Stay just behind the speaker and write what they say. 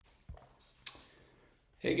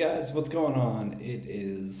Hey guys, what's going on? It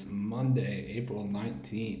is Monday, April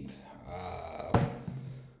 19th,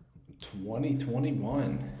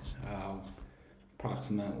 2021,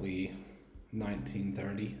 approximately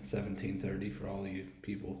 1930, 1730 for all you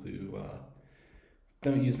people who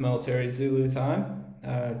don't use military Zulu time.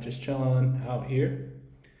 Just chilling out here.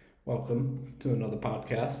 Welcome to another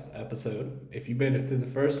podcast episode. If you made it through the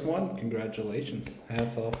first one, congratulations.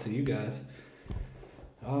 Hats off to you guys.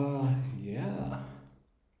 Yeah.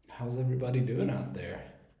 How's everybody doing out there?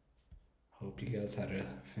 Hope you guys had a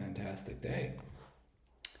fantastic day.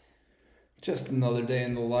 Just another day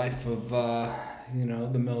in the life of,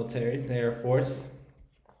 the military, the Air Force.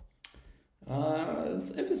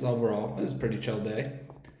 It was overall, it was a pretty chill day.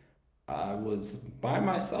 I was by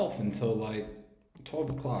myself until like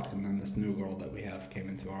 12 o'clock, and then this new girl that we have came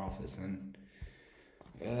into our office, and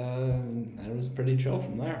it was pretty chill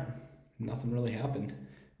from there. Nothing really happened.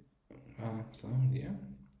 Yeah.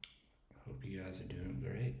 Hope you guys are doing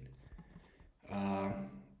great.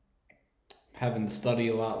 Having to study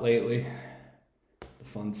a lot lately. The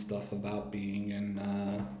fun stuff about being in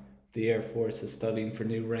the Air Force is studying for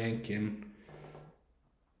new rank and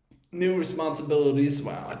new responsibilities.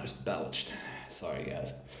 Wow, I just belched. Sorry,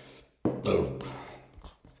 guys. Oh,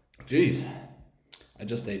 jeez. I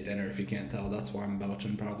just ate dinner, if you can't tell. That's why I'm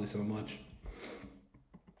belching probably so much.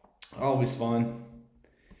 Always fun.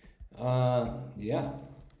 Yeah.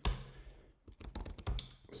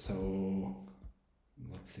 So,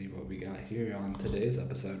 let's see what we got here on today's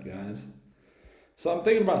episode, guys. So I'm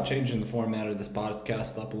thinking about changing the format of this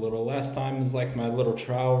podcast up a little. Last time was like my little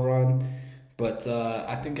trial run, but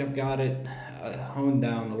I think I've got it honed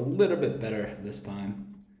down a little bit better this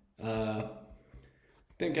time.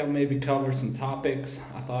 Think I'll maybe cover some topics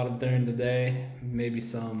I thought of during the day, maybe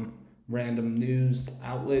some random news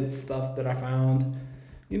outlet stuff that I found.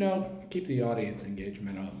 Keep the audience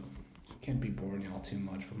engagement up. Can't be boring y'all too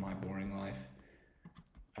much with my boring life.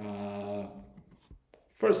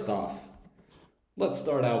 First off, let's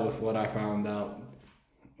start out with what I found out,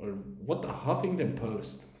 or what the Huffington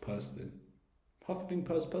Post posted. Huffington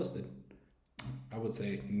Post posted. I would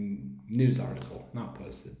say news article, not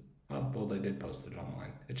posted. Oh, well, they did post it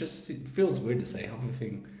online. It just feels weird to say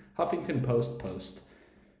Huffington Post post.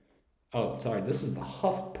 Oh, sorry, this is the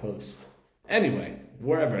Huff Post. Anyway,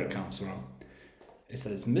 wherever it comes from. It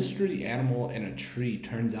says, mystery animal in a tree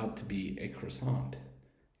turns out to be a croissant.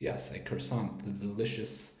 Yes, a croissant, the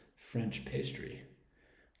delicious French pastry.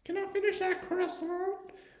 Can I finish that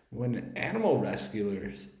croissant? When animal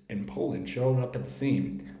rescuers in Poland showed up at the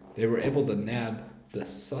scene, they were able to nab the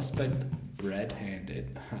suspect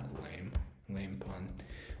bread-handed. Lame pun.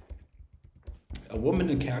 A woman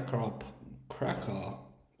in Krakow.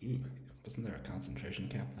 Wasn't there a concentration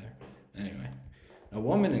camp there? Anyway. A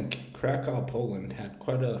woman in Krakow, Poland had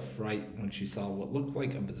quite a fright when she saw what looked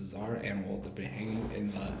like a bizarre animal that had been hanging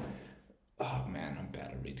in the... Oh man, I'm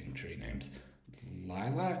bad at reading tree names.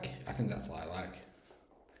 Lilac? I think that's lilac.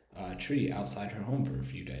 Tree outside her home for a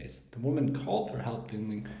few days. The woman called for help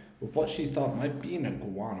dealing with what she thought might be an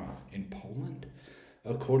iguana in Poland,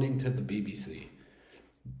 according to the BBC.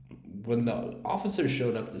 When the officers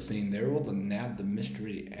showed up at the scene, they were able to nab the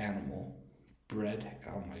mystery animal.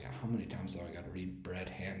 Oh my god, how many times do I gotta read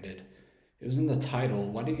bread-handed? It was in the title.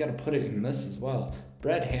 Why do you gotta put it in this as well?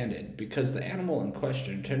 Bread-handed, because the animal in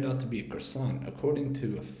question turned out to be a croissant, according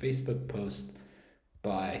to a Facebook post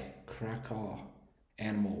by Krakow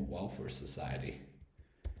Animal Welfare Society.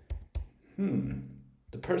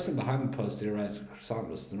 The person behind the post theorized the croissant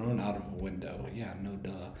was thrown out of a window. Yeah, no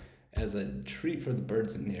duh. As a treat for the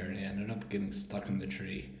birds in the area, ended up getting stuck in the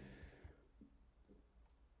tree.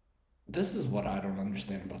 This is what I don't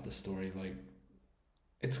understand about the story. Like,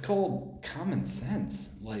 it's called common sense.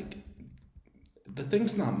 Like, the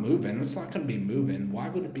thing's not moving. It's not going to be moving. Why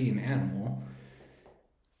would it be an animal?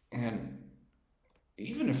 And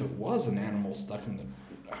even if it was an animal stuck in the...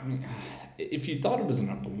 I mean, if you thought it was an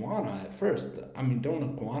iguana at first, don't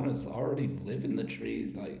iguanas already live in the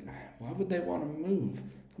tree? Like, why would they want to move?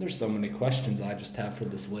 There's so many questions I just have for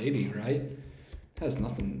this lady, right? It has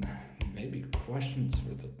nothing... Maybe questions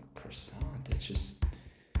for the croissant. It just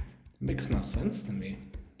makes no sense to me.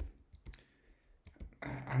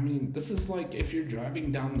 This is like if you're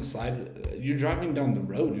driving down the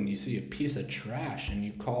road and you see a piece of trash and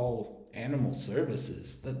you call animal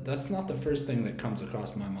services. That's not the first thing that comes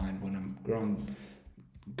across my mind when I'm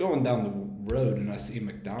going down the road and I see a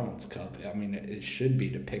McDonald's cup. It should be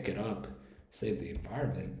to pick it up, save the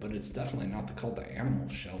environment, but it's definitely not to call the animal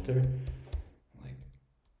shelter.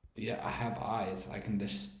 Yeah, I have eyes. I can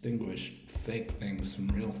distinguish fake things from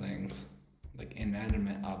real things, like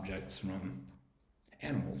inanimate objects from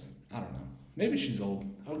animals. I don't know. Maybe she's old.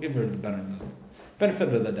 I'll give her the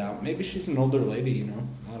benefit of the doubt. Maybe she's an older lady, you know.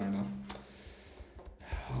 I don't know.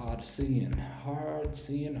 Hard seeing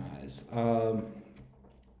eyes.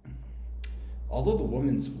 Although the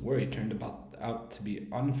woman's worry turned out to be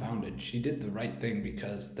unfounded, she did the right thing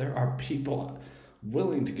because there are people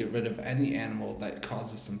willing to get rid of any animal that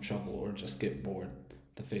causes some trouble or just get bored.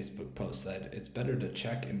 The Facebook post said, "It's better to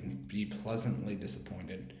check and be pleasantly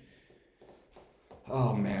disappointed."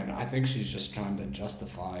 Oh man, I think she's just trying to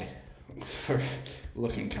justify for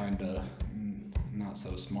looking kind of not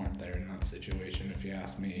so smart there in that situation, if you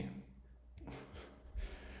ask me.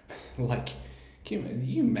 Like, can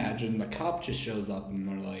you imagine the cop just shows up and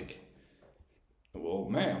they're like, "Well,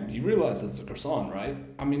 ma'am, you realize it's a croissant, right?"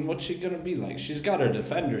 I mean, what's she gonna be like? She's gotta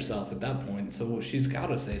defend herself at that point, so she's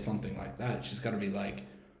gotta say something like that. She's gotta be like,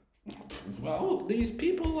 "Well, these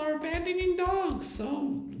people are abandoning dogs,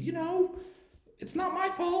 so, you know, it's not my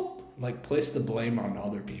fault." Like, place the blame on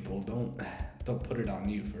other people. Don't put it on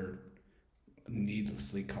you for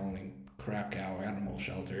needlessly calling Krakow Animal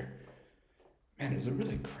Shelter. Man, is it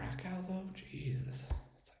really Krakow though? Jesus,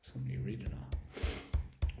 it's like something you read in a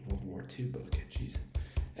World War II book. Jeez.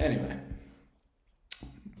 Anyway,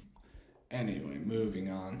 moving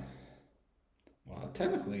on. Well,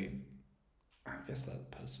 technically, I guess that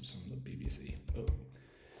post was from the BBC. Oh,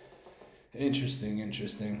 interesting.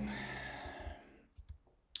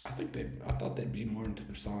 I thought they'd be more into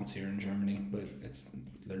croissants here in Germany, but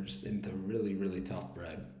they're just into really, really tough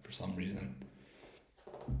bread for some reason.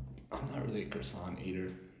 I'm not really a croissant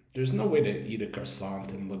eater. There's no way to eat a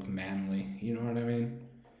croissant and look manly, you know what I mean?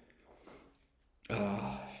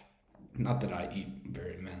 Not that I eat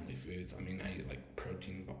very manly foods. I mean, I eat like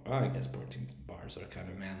protein bars are kind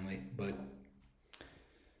of manly, but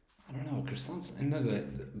I don't know, croissants, and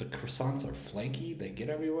the croissants are flaky, they get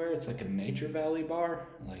everywhere. It's like a Nature Valley bar.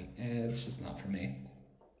 Like, it's just not for me.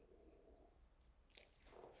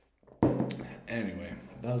 Anyway,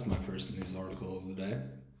 that was my first news article of the day.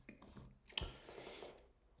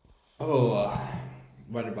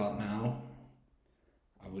 Right about now,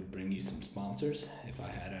 I would bring you some sponsors if I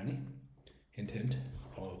had any. Hint, hint,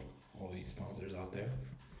 all you sponsors out there.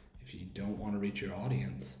 If you don't want to reach your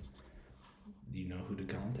audience, you know who to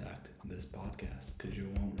contact this podcast, because you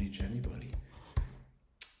won't reach anybody.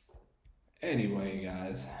 Anyway,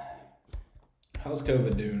 guys, how's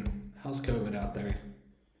COVID doing? How's COVID out there?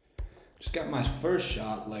 Just got my first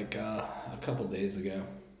shot like a couple days ago.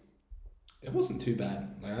 It wasn't too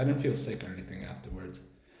bad. Like, I didn't feel sick or anything afterwards.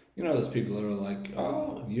 You know those people that are like,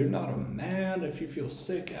 "Oh, you're not a man if you feel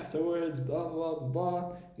sick afterwards, blah, blah,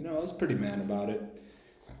 blah." You know, I was pretty man about it.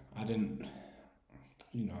 I didn't,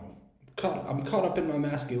 you know, I'm caught up in my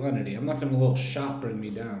masculinity. I'm not going to let a little shot bring me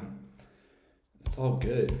down. It's all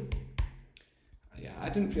good. Yeah, I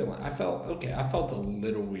felt a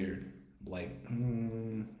little weird. Like,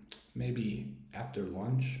 maybe after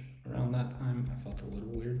lunch around that time, I felt a little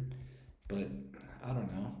weird. But I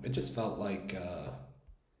don't know. It just felt like a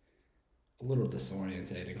little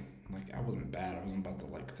disorientating. Like, I wasn't bad. I wasn't about to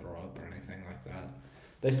like throw up or anything like that.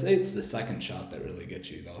 They say it's the second shot that really gets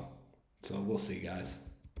you though. So we'll see, guys.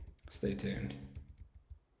 Stay tuned.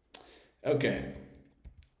 Okay.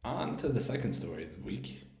 On to the second story of the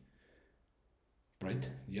week. Right?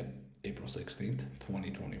 Yep. April 16th,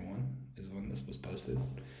 2021 is when this was posted.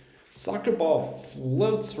 Soccer ball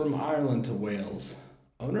floats from Ireland to Wales.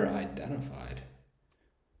 Owner identified.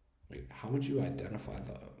 Wait, how would you identify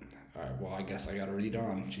the... Alright, well, I guess I gotta read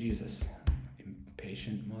on. Jesus.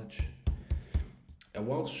 Impatient much? A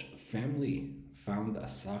Welsh family found a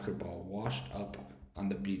soccer ball washed up on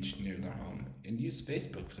the beach near their home and used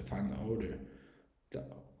Facebook to find the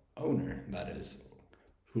owner, that is,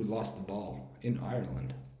 who lost the ball in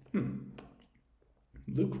Ireland.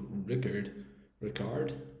 Luke Rickard,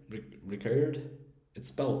 it's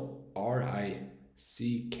spelled Rickard.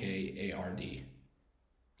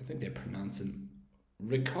 I think they pronounce it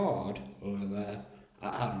Ricard over there.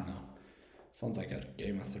 I don't know. Sounds like a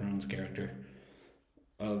Game of Thrones character.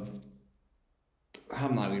 I'm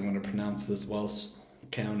not even going to pronounce this Welsh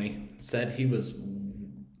county. Said he was,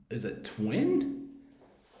 is it twin?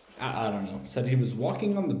 I don't know. Said he was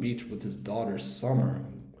walking on the beach with his daughter Summer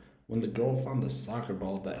when the girl found the soccer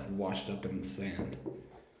ball that had washed up in the sand.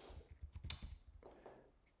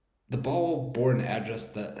 The ball bore an address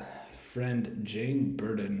that friend Jane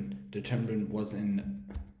Burden determined was in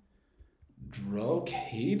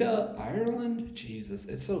Drogheda, Ireland. Jesus,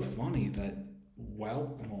 it's so funny that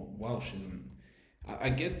Welsh isn't. I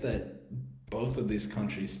get that both of these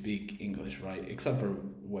countries speak English, right? Except for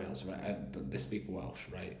Wales, right? They speak Welsh,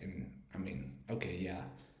 right? And I mean, okay, yeah.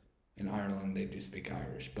 in Ireland they do speak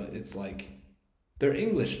Irish, but it's like they're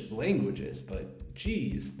English languages, but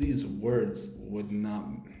geez, these words would not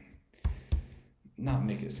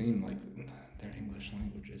make it seem like they're English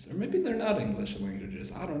languages. Or maybe they're not English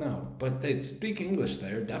languages, I don't know. But they speak English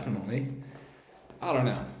there, definitely. I don't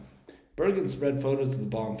know. Bergen spread photos of the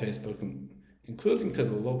ball on Facebook, including to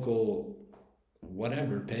the local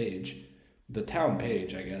whatever page, the town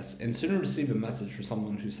page, I guess, and soon received a message from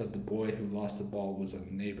someone who said the boy who lost the ball was a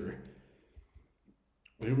neighbor.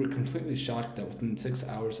 We were completely shocked that within 6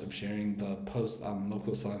 hours of sharing the post on the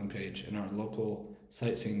local sign page and our local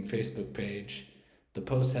sightseeing Facebook page, the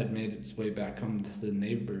post had made its way back home to the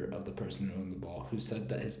neighbor of the person who owned the ball, who said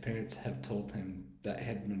that his parents have told him that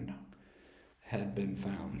had been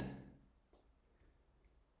found.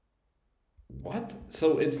 What?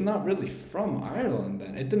 So it's not really from Ireland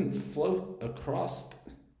then? It didn't float across.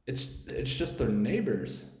 It's just their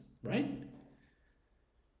neighbors, right?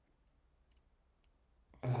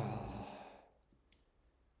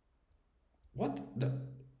 What the?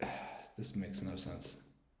 This makes no sense.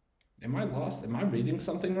 Am I lost? Am I reading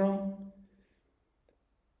something wrong?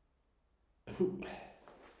 Who?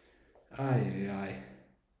 Aye.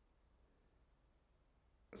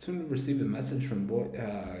 Soon received a message from boy.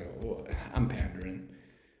 I'm pandering.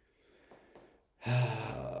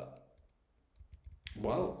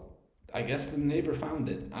 Well, I guess the neighbor found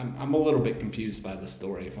it. I'm a little bit confused by the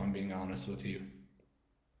story, if I'm being honest with you.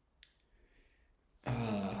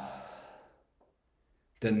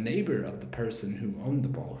 The neighbor of the person who owned the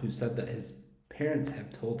ball, who said that his parents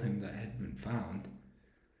have told him that it had been found.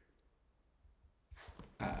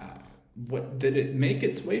 What did it make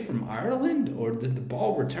its way from Ireland, or did the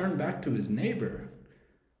ball return back to his neighbor?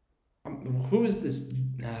 Who is this?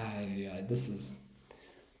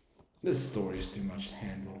 This story is too much to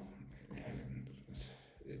handle.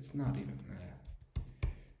 It's not even.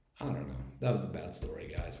 I don't know. That was a bad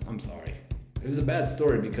story, guys. I'm sorry. It was a bad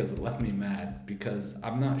story because it left me mad, because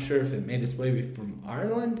I'm not sure if it made its way from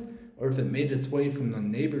Ireland or if it made its way from the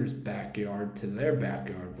neighbor's backyard to their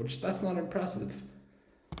backyard, which that's not impressive.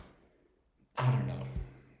 I don't know.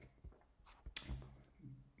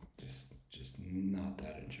 Just not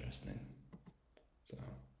that interesting. So.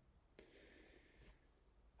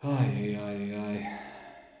 Aye.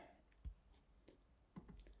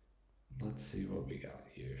 Let's see what we got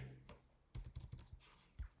here.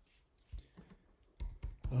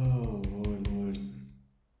 Oh, Lord.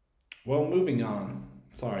 Well, moving on.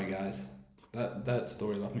 Sorry, guys. That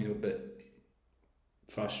story left me a bit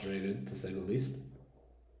frustrated, to say the least.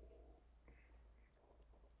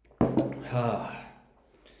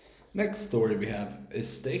 Next story we have is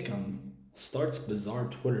Steak-umm starts bizarre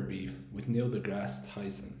Twitter beef with Neil deGrasse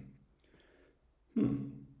Tyson.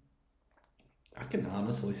 I can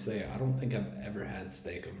honestly say I don't think I've ever had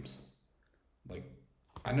Steak-umms. Like,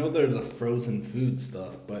 I know they're the frozen food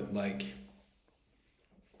stuff, but like,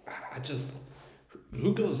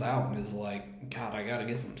 who goes out and is like, God, I gotta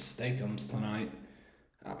get some Steak-umms tonight.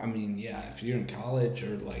 I mean, yeah, if you're in college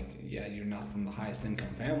or like, yeah, you're not from the highest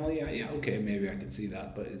income family, yeah, okay, maybe I can see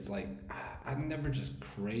that. But it's like, I've never just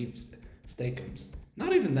craved Steak-umms.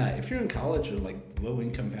 Not even that. If you're in college or like low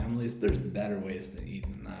income families, there's better ways to eat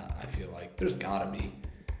than that. I feel like there's gotta be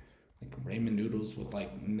like ramen noodles with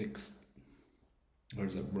like mixed, or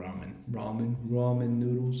is it ramen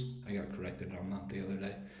noodles? I got corrected on that the other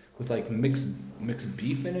day. With like mixed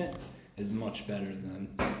beef in it is much better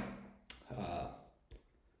than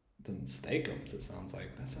Steak-umms. It sounds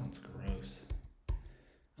like that sounds gross.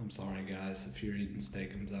 I'm sorry, guys, if you're eating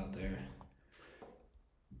Steak-umms out there.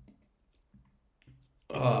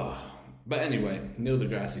 But anyway, Neil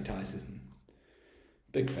deGrasse Tyson,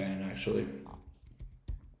 big fan actually.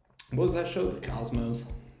 What was that show? The Cosmos.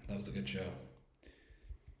 That was a good show.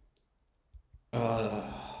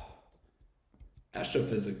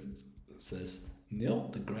 Astrophysicist Neil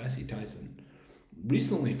deGrasse Tyson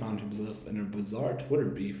recently found himself in a bizarre Twitter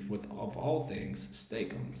beef with, of all things,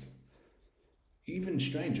 Steak-umms. Even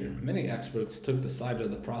stranger, many experts took the side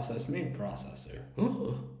of the processed meat processor.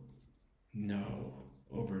 No,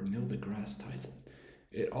 over Neil deGrasse Tyson.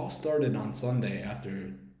 It all started on Sunday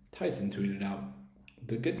after Tyson tweeted out,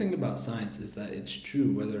 "The good thing about science is that it's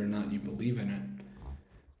true whether or not you believe in it."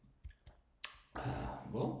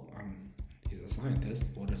 He's a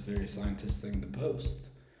scientist. What a very scientist thing to post.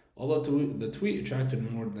 Although the tweet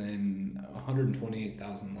attracted more than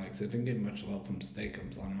 128,000 likes, it didn't get much love from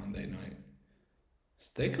Steak-umms on Monday night.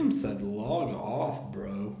 Steak-umms said, "Log off,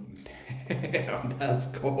 bro." Damn, that's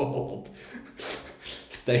cold.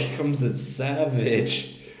 Steak-umms is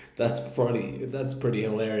savage. That's funny. That's pretty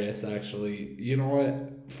hilarious, actually. You know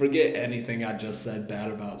what? Forget anything I just said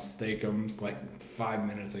bad about Steakums like 5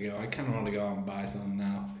 minutes ago. I kind of want to go out and buy some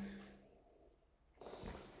now.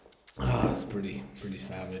 Oh, that's pretty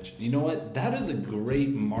savage. You know what? That is a great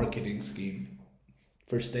marketing scheme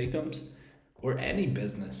for Steakums or any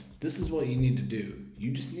business. This is what you need to do.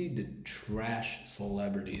 You just need to trash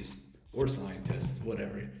celebrities or scientists,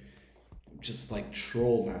 whatever. Just like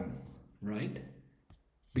troll them, right?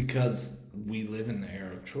 Because we live in the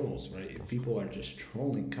era of trolls, right? If people are just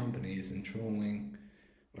trolling companies and trolling,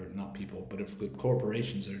 or not people, but if the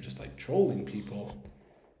corporations are just like trolling people,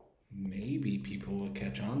 maybe people will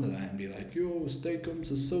catch on to that and be like, yo, Steakums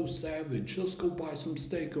is so savage. Let's go buy some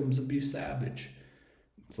Steakums and be savage.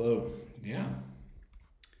 So, yeah.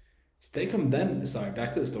 Back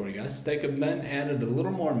to the story, guys. Steakum then added a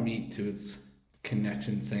little more meat to its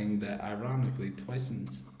connection, saying that ironically,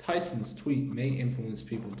 Tyson's tweet may influence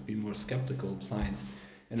people to be more skeptical of science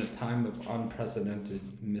in a time of unprecedented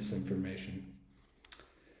misinformation.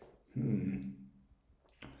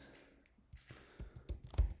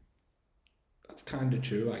 That's kind of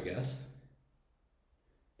true, I guess.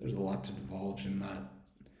 There's a lot to divulge in that.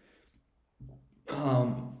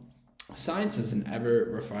 Science is an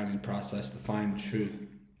ever-refining process to find truth,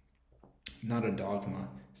 not a dogma,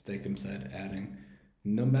 Steakum said, adding,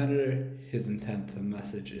 no matter his intent, the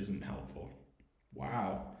message isn't helpful.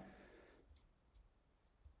 Wow.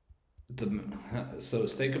 So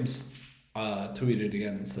Steakum tweeted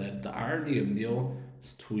again and said, the irony of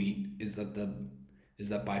Neil's tweet is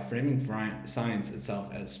that by framing science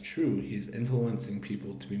itself as true, he's influencing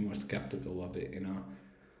people to be more skeptical of it in a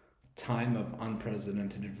time of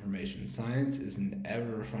unprecedented information. Science is an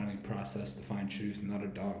ever-refining process to find truth, not a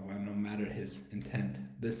dogma. No matter his intent,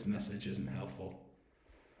 this message isn't helpful.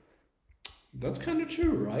 That's kind of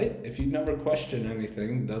true, right? If you never question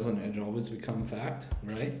anything, doesn't it always become fact,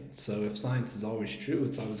 right? So if science is always true,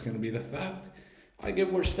 it's always going to be the fact. I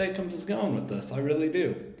get where Steakums is going with this. I really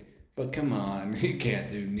do. But come on, you can't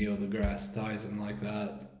do Neil deGrasse Tyson like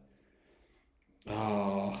that.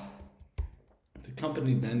 Oh. The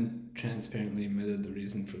company then transparently admitted the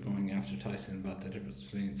reason for going after Tyson about the difference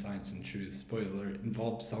between science and truth. Spoiler alert,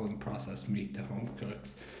 involved selling processed meat to home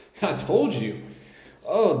cooks. I told you.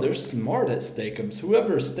 Oh, they're smart at Steakums.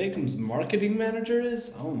 Whoever Steakums' marketing manager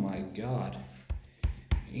is, oh my god.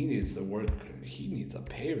 He needs to work. He needs a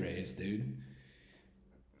pay raise, dude.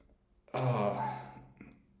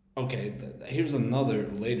 Okay, here's another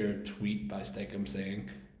later tweet by Steakum saying,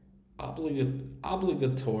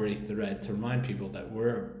 obligatory thread to remind people that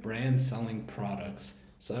we're a brand selling products,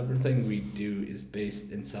 so everything we do is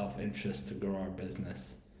based in self-interest to grow our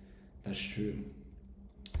business. That's true.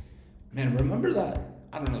 Man, remember that?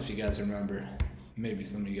 I don't know if you guys remember. Maybe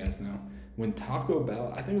some of you guys know. When Taco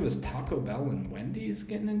Bell, I think it was Taco Bell and Wendy's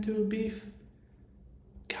getting into a beef.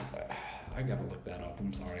 God, I gotta look that up.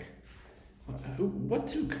 I'm sorry. What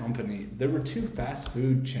two company? There were two fast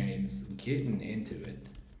food chains getting into it.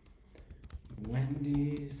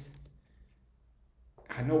 Wendy's.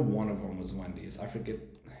 I know one of them was Wendy's. I forget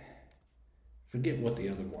what the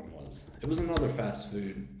other one was. It was another fast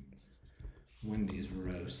food. Wendy's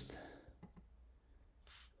roast.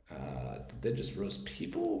 Did they just roast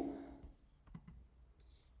people?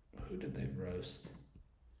 Who did they roast?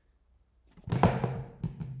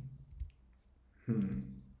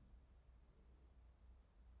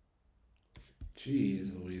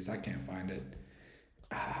 Jeez Louise, I can't find it.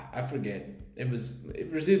 I forget. It was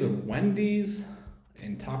either Wendy's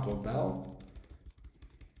and Taco Bell.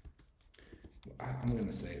 I'm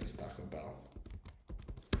gonna say it was Taco Bell.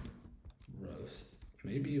 Roast.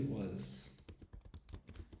 Maybe it was.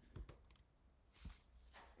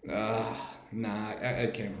 Nah, I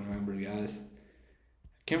can't remember, guys.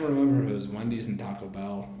 I can't remember if it was Wendy's and Taco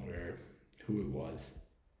Bell or who it was.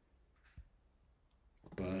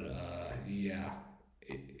 But yeah,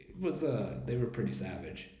 it was they were pretty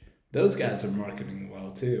savage. Those guys are marketing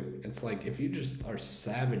well too. It's like if you just are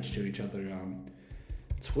savage to each other on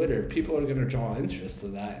Twitter, people are gonna draw interest to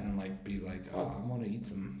that and like be like, oh, I want to eat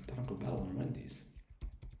some Taco Bell or Wendy's.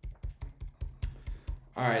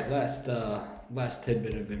 All right, last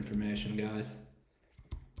tidbit of information, guys,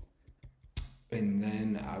 and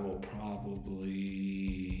then I will probably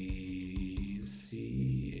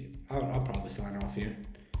see. I'll probably sign off here.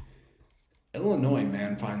 Illinois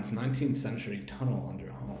man finds 19th century tunnel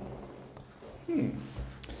under home.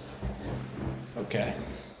 Okay.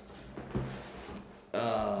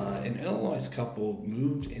 An Illinois couple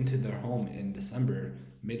moved into their home in December,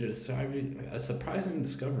 made a surprising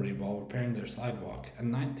discovery while repairing their sidewalk, a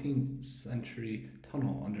 19th century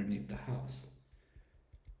tunnel underneath the house.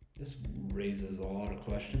 This raises a lot of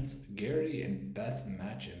questions. Gary and Beth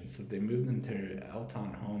Matchin said they moved into their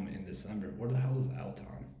Elton home in December. Where the hell is Elton?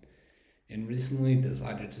 And recently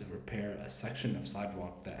decided to repair a section of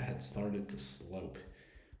sidewalk that had started to slope.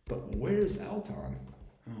 But where's Elton?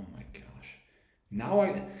 Oh my gosh.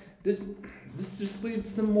 Now this just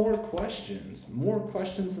leads to more questions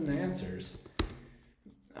than answers.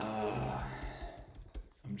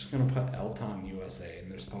 I'm just gonna put Elton, USA, and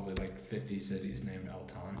there's probably like 50 cities named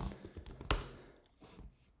Elton.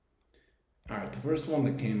 All right, the first one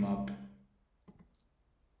that came up.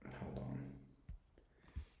 Hold on.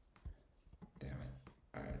 Damn it.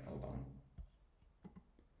 All right, hold on.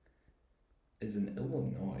 Is in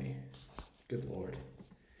Illinois. Good lord.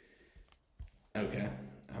 Okay,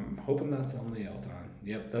 I'm hoping that's only Elton.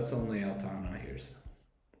 Yep, that's only Elton I hear.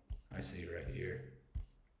 I see right here.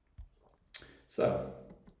 So,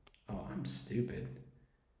 I'm stupid.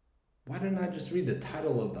 Why didn't I just read the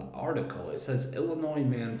title of the article? It says Illinois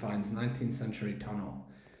man finds 19th century tunnel.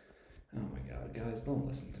 Oh my god, guys, don't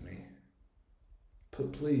listen to me.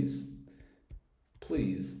 Please.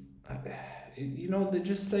 They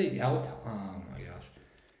just say Elton. Oh my gosh.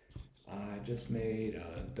 I just made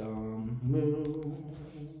a dumb move.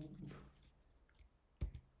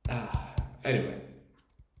 Anyway.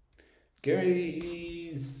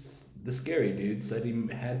 The scary dude said he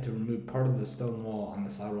had to remove part of the stone wall on the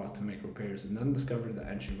sidewalk to make repairs and then discovered the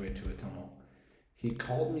entryway to a tunnel. He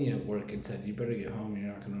called me at work and said, "You better get home,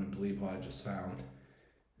 you're not going to believe what I just found."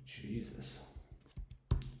 Jesus.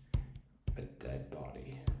 A dead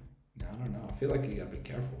body. Now, I don't know. I feel like you gotta be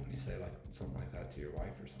careful when you say like something like that to your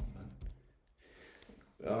wife or something.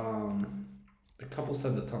 The couple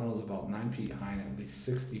said the tunnel is about 9 feet high and at least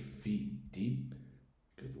 60 feet deep.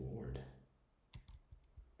 Good lord.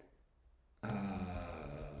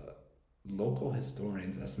 Local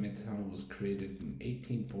historians estimate the tunnel was created in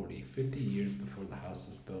 1840, 50 years before the house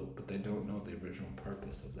was built, but they don't know the original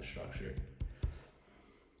purpose of the structure.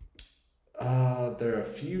 There are a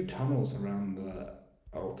few tunnels around the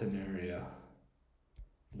Elton area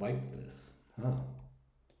like this.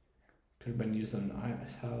 Could have been used on an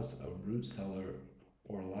ice house, a root cellar,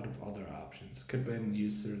 or a lot of other options. Could have been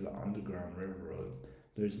used through the Underground Railroad.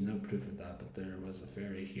 There's no proof of that, but there was a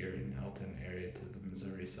ferry here in Elton area to the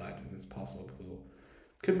Missouri side, and it's possible.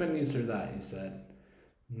 Could have been used for that, he said.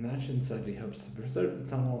 Matchin said he hopes to preserve the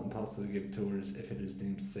tunnel and possibly give tours if it is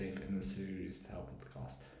deemed safe in the series to help with the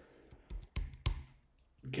cost.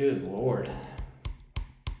 Good lord.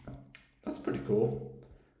 That's pretty cool.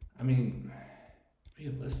 I mean,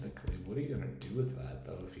 realistically, what are you going to do with that,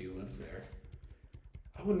 though, if you live there?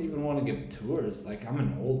 I wouldn't even want to give tours. Like, I'm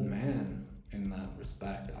an old man in that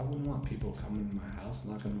respect. I wouldn't want people coming to my house,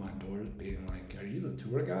 knocking on my doors, being like, "Are you the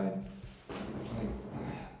tour guide?" Like,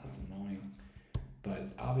 that's annoying.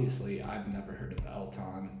 But obviously, I've never heard of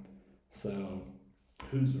Elton, so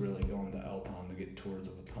who's really going to Elton to get tours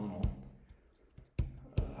of a tunnel?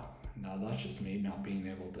 No, that's just me not being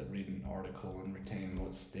able to read an article and retain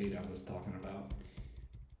what state I was talking about.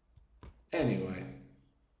 Anyway,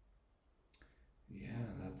 yeah,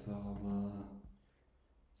 that's all.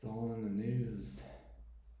 It's all in the news.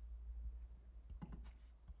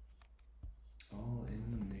 All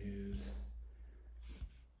in the news.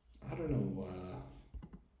 I don't know.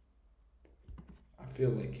 I feel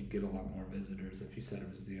like you'd get a lot more visitors if you said it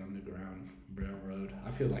was the Underground Railroad.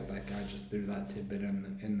 I feel like that guy just threw that tidbit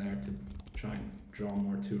in there to try and draw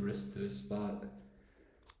more tourists to his spot.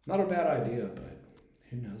 Not a bad idea, but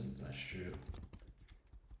who knows if that's true.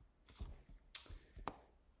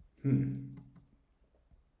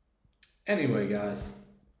 Anyway, guys,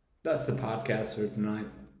 that's the podcast for tonight.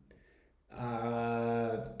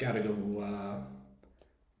 Gotta go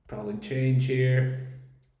probably change here,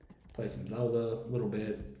 play some Zelda a little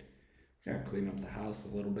bit, gotta clean up the house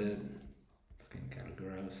a little bit. It's getting kind of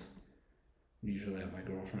gross. Usually at my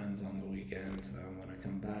girlfriend's on the weekend, so when I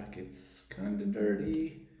come back, it's kind of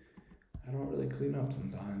dirty. I don't really clean up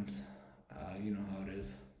sometimes. You know how it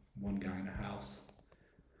is. One guy in a house.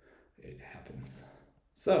 It happens.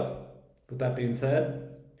 So, with that being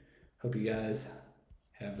said, hope you guys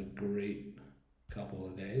have a great couple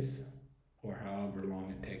of days, or however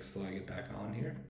long it takes till I get back on here.